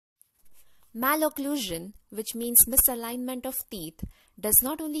Malocclusion, which means misalignment of teeth, does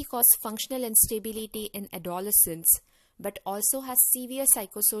not only cause functional instability in adolescents but also has severe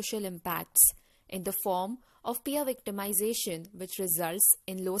psychosocial impacts in the form of peer victimization, which results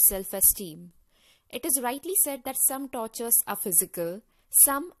in low self-esteem. It is rightly said that some tortures are physical,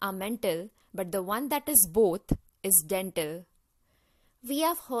 some are mental, but the one that is both is dental. We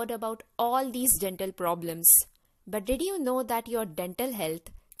have heard about all these dental problems, but did you know that your dental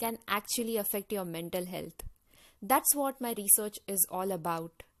health can actually affect your mental health? That's what my research is all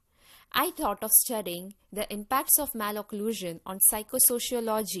about. I thought of studying the impacts of malocclusion on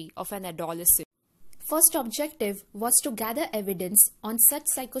psychosociology of an adolescent. First objective was to gather evidence on such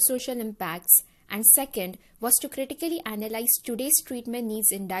psychosocial impacts, and second was to critically analyze today's treatment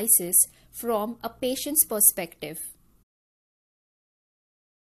needs indices from a patient's perspective.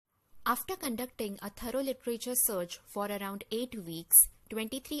 After conducting a thorough literature search for around 8 weeks,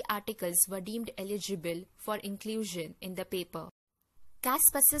 23 articles were deemed eligible for inclusion in the paper.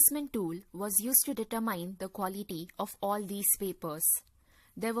 CASP assessment tool was used to determine the quality of all these papers.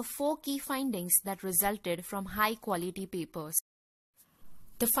 There were 4 key findings that resulted from high-quality papers.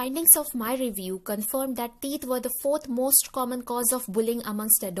 The findings of my review confirmed that teeth were the 4th most common cause of bullying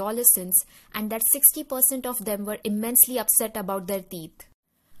amongst adolescents and that 60% of them were immensely upset about their teeth.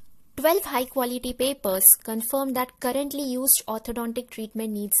 12 high-quality papers confirmed that currently used orthodontic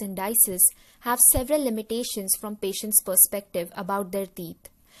treatment needs indices have several limitations from patients' perspective about their teeth.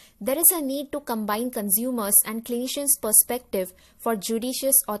 There is a need to combine consumers' and clinicians' perspective for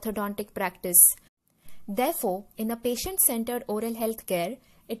judicious orthodontic practice. Therefore, in a patient-centered oral health care,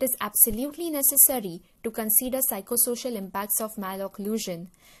 it is absolutely necessary to consider psychosocial impacts of malocclusion.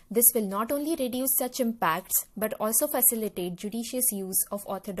 This will not only reduce such impacts but also facilitate judicious use of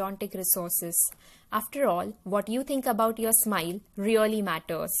orthodontic resources. After all, what you think about your smile really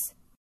matters.